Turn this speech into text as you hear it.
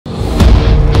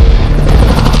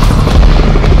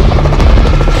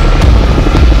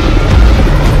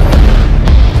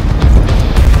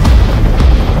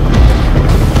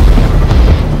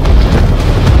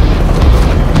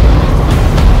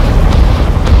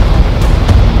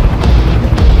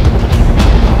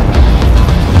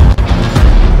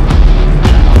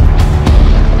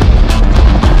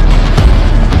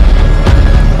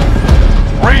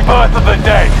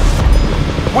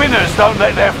don't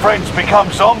let their friends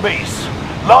become zombies.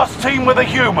 Last team with a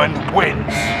human wins.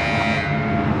 We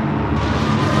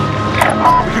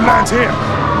can land here.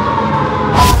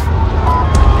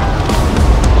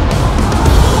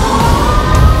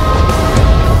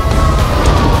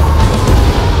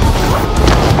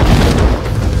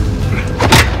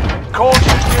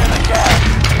 Caution near the gas.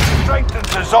 Strengthen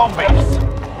to zombies.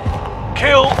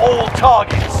 Kill all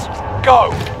targets.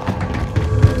 Go.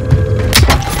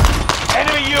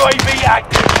 Enemy UAV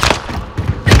active.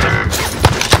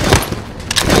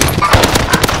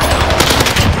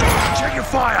 Check your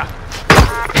fire.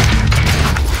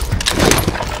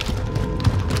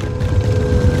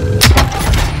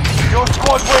 Your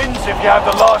squad wins if you have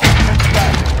the last human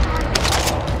standing.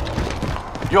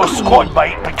 Your squad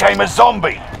mate became a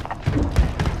zombie.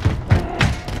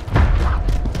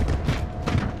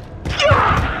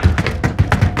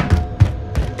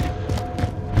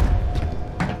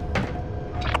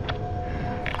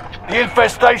 The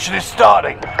infestation is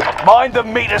starting. Mind the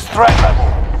meter's threat level.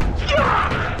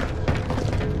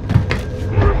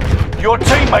 Your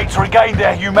teammates regained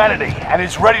their humanity and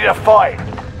is ready to fight.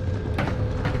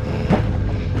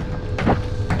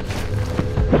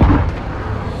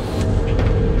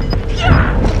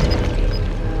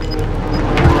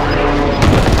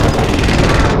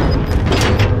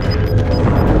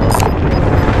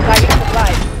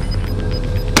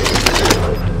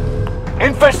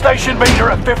 Infestation meter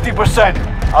at 50%.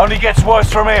 Only gets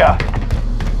worse from here.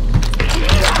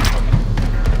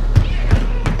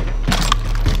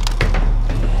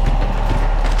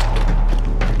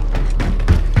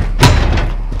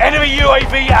 Enemy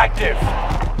UAV active.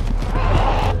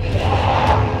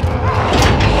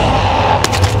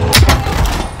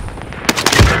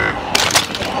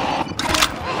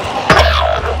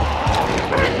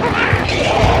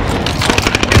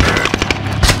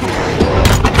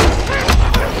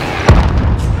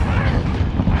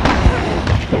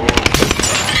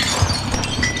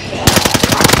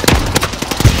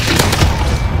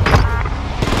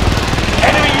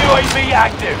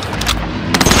 Active.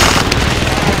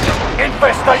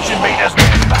 Infestation meters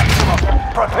near maximum.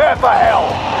 Prepare for hell.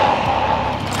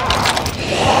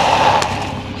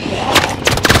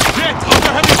 Get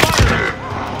under heavy fire.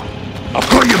 I've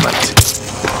got you, mate.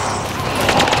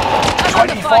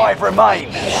 25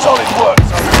 remain. Solid work,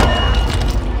 son.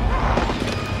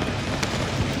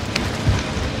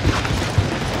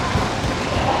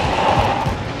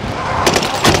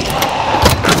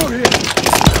 Over here.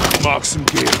 Mark some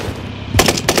gear.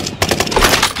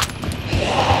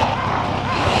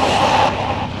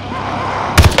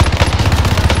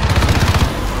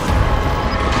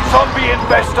 Zombie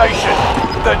infestation.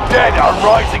 The dead are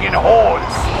rising in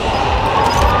hordes.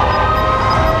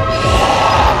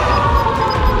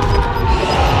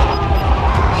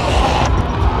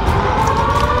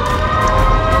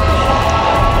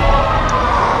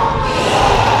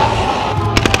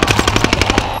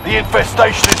 The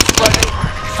infestation is spreading.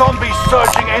 Zombies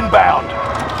surging inbound.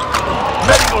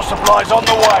 Medical supplies on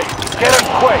the way. Get them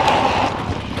quick.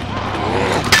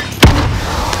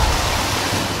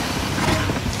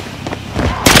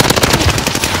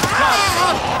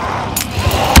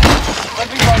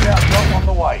 On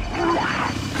the way.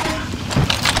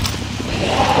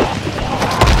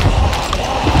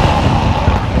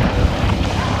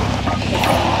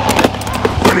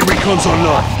 Friendly recon's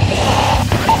online.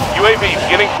 UAV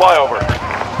beginning flyover.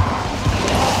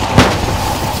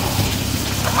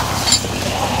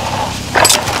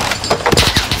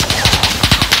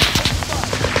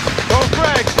 Go,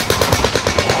 Greg!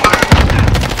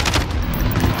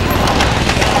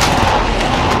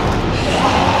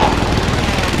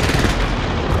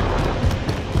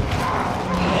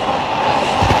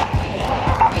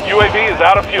 UAV is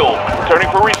out of fuel. Returning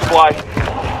for resupply.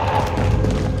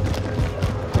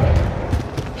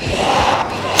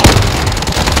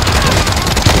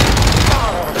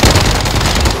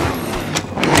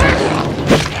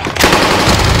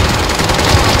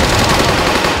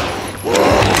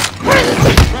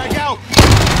 Drag out!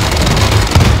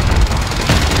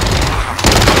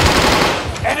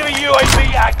 Enemy UAV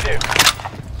active.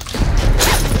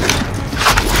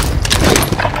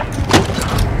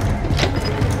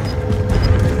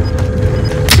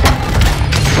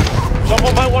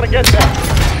 Someone might want to get that.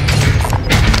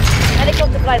 Medical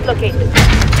supplies located.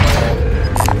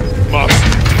 Mark.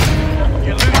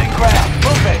 You're losing ground.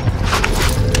 Move it.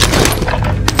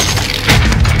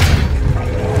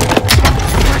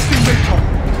 Resting recon.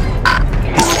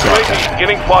 UAV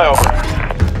beginning flyover.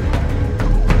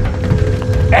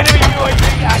 Enemy UAV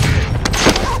active.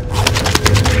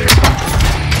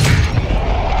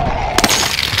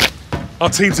 Our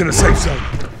team's in a safe zone.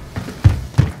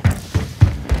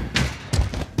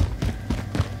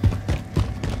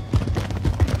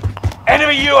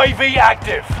 Enemy UAV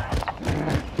active.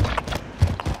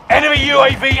 Enemy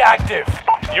UAV active.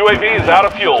 UAV is out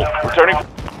of fuel. Returning.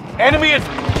 Enemy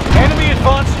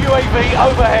advanced UAV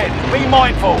overhead. Be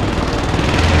mindful.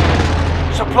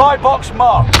 Supply box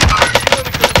marked.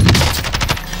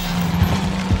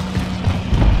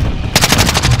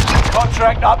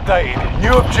 Contract updated.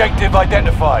 New objective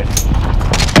identified.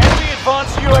 Enemy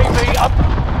advanced UAV up.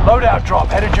 Loadout drop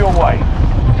headed your way.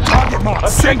 Target mark.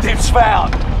 Objectives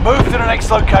found. Move to the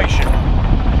next location.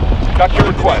 Got your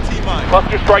request.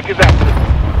 Cluster strike is active.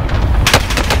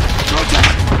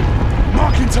 Contact.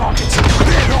 Marking targets.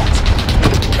 They're hot.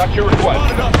 Got your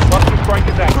request. Cluster strike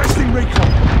is active. Requesting recon.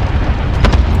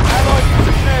 Allied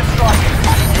precision airstrike.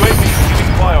 UAV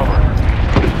giving flyover.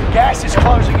 Gas is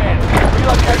closing in.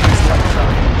 Relocation safe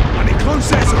zone. I need close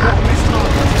air support on this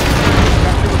target.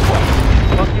 Got your request.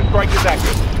 Cluster strike is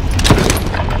active.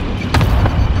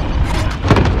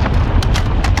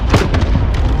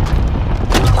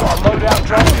 Loadout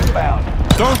drop inbound.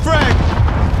 Don't frag.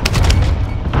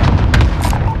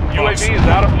 UAV is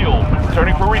out of fuel.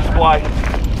 Returning for resupply.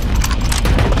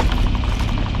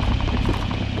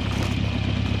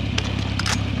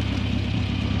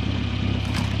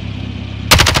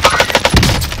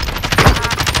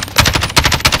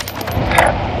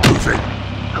 Moving.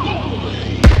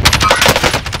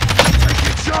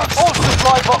 All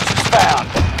supply boxes found.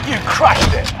 You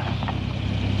crushed it.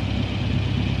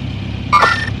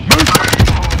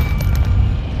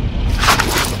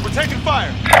 We're taking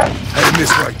fire. Heading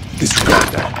this way. Disregard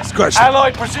that. Scratch that.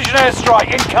 Allied precision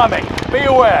airstrike incoming. Be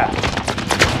aware.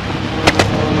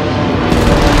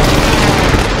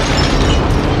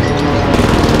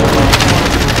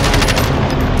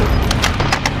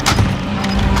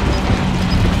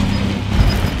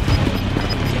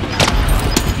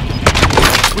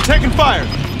 We're taking fire.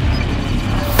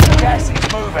 Gas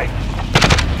is moving.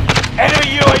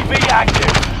 Enemy UAV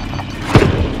active.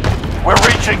 We're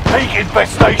reaching peak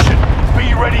infestation.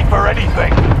 Be ready for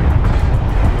anything.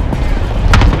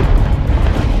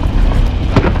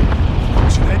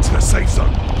 Should head to the safe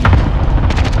zone.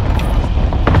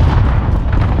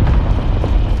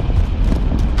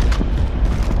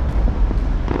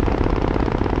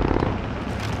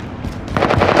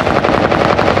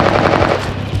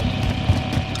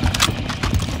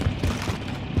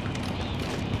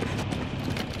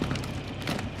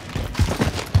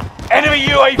 Enemy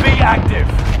UAV active.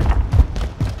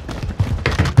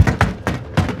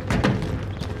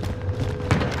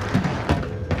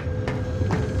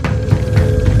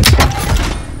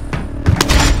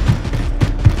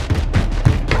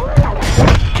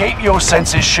 Keep your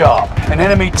senses sharp. An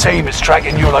enemy team is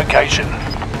tracking your location.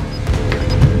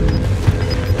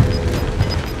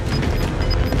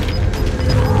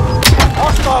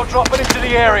 Hostile dropping into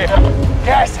the area.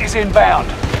 Gas is inbound.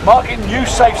 Marking new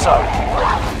safe zone.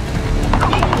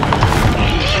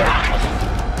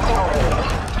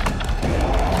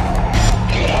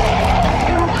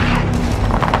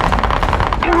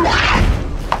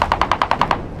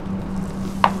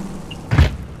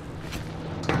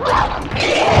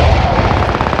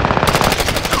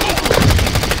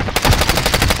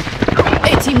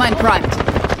 Mine primed.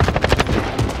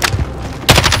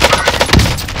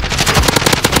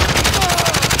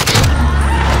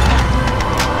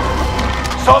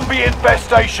 Zombie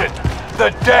infestation.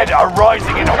 The dead are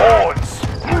rising in hordes.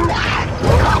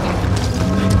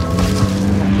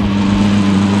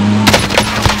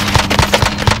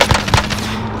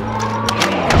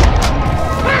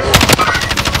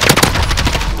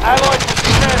 Allied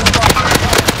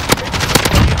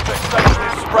infestation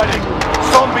is spreading.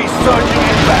 Zombies surging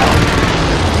inbound.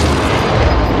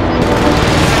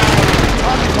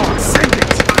 Send it.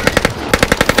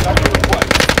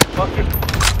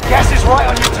 Gas is right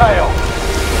on your tail.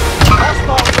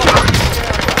 Hostile dropping into the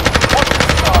area. Watch the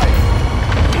side.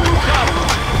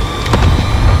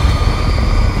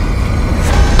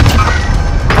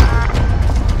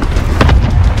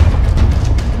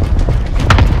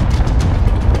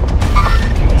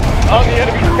 On the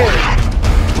enemy's pin.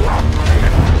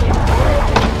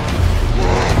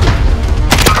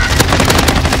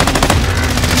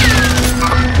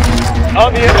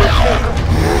 On the enemy's pin.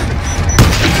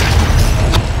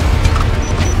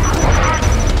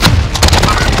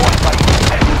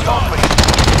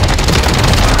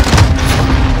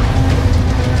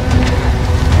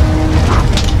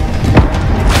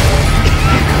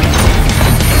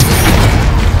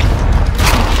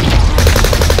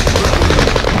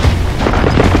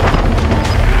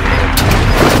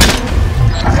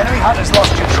 Enemy hunters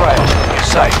lost your trail. You're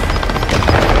safe.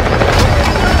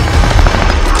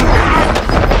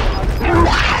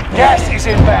 Gas is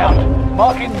inbound.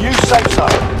 Marking new safe zone.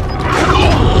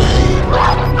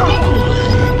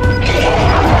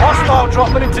 Hostile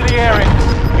dropping into the area.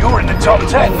 You're in the top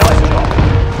 10. Nice job.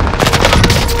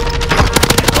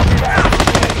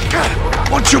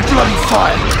 Watch your bloody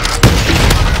fire!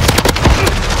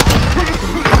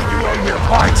 You owe me a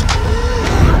bite!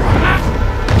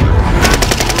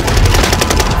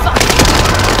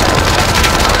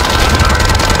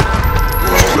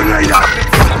 Grenade up!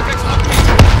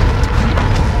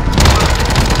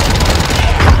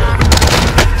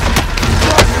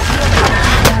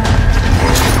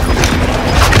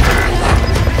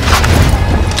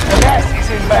 Gas is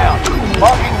inbound.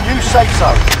 Marking new safe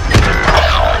zone.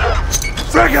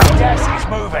 Frag out! Gas is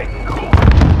moving.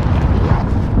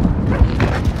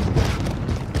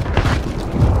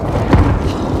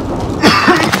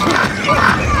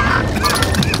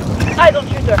 Idle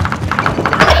shooter.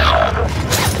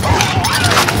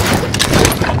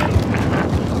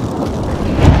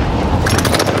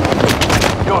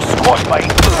 Your squad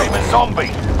mate became a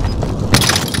zombie.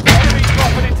 Enemy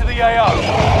dropping into the AO.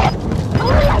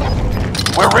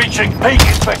 We're reaching peak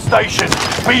infestation.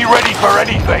 Be ready for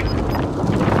anything.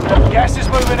 Gas is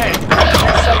moving in.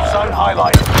 New safe zone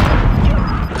highlighted.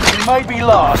 You may be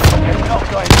last, but you're not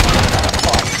going to win that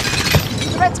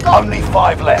fight. Let's go. Only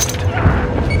 5 left.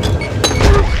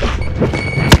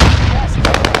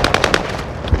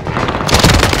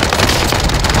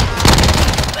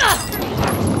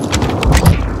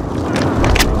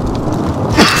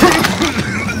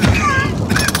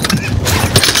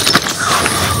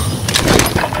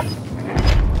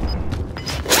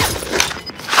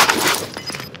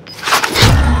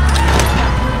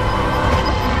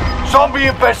 Zombie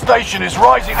infestation is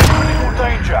rising to critical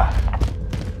danger.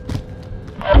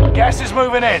 Gas is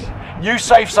moving in. New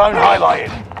safe zone highlighted.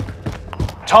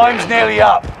 Time's nearly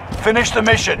up. Finish the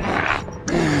mission.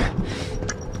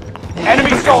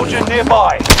 Enemy soldier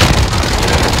nearby.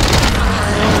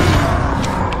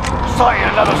 Sighting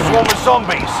another swarm of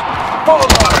zombies. Follow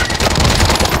them.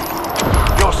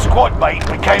 Your squad mate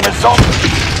became a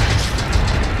zombie.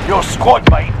 Your squad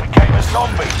mate became a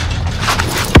zombie.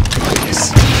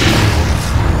 Yes.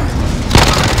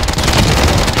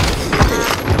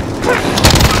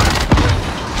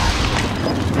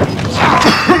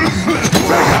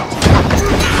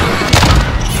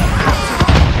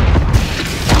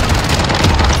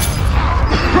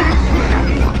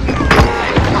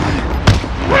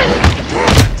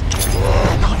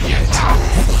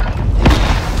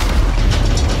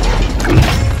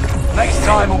 Next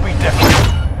time will be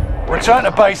different. Return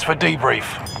to base for debrief.